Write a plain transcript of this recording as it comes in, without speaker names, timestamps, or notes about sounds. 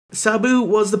Sabu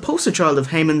was the poster child of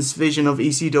Heyman's vision of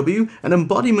ECW, an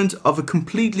embodiment of a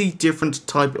completely different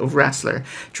type of wrestler.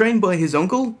 Trained by his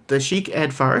uncle, the Sheik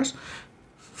Ed Farhat.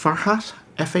 Farhat?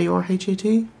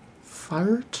 F-A-R-H-A-T?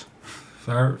 Farhat?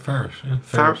 Ferret. Yeah.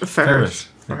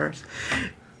 Ferret.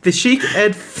 The Sheik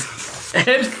Ed...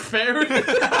 Ed Ferret?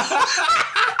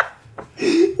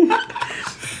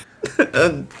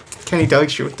 Kenny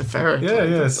Dykstra with the ferret.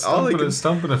 Yeah. Like,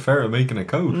 Stomping a ferret making a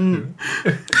coat.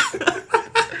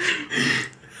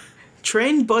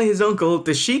 Trained by his uncle,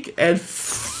 the Sheik Ed...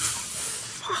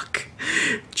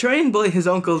 Trained by his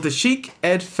uncle, the Sheik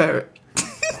Ed Ferret.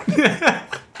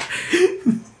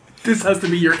 This has to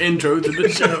be your intro to the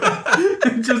show.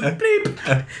 Just bleep,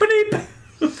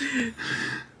 bleep.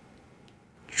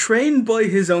 Trained by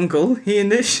his uncle, he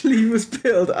initially was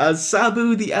billed as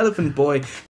Sabu the Elephant Boy.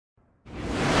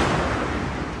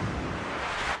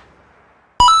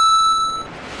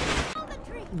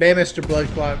 Ban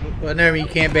Mr.Bludclot. Well, never, you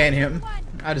can't ban him.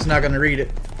 I'm just not gonna read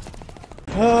it.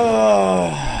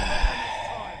 Oh.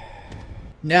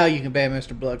 Now you can ban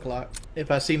Mr.Bludclot. If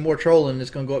I see more trolling, it's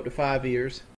gonna go up to 5 years.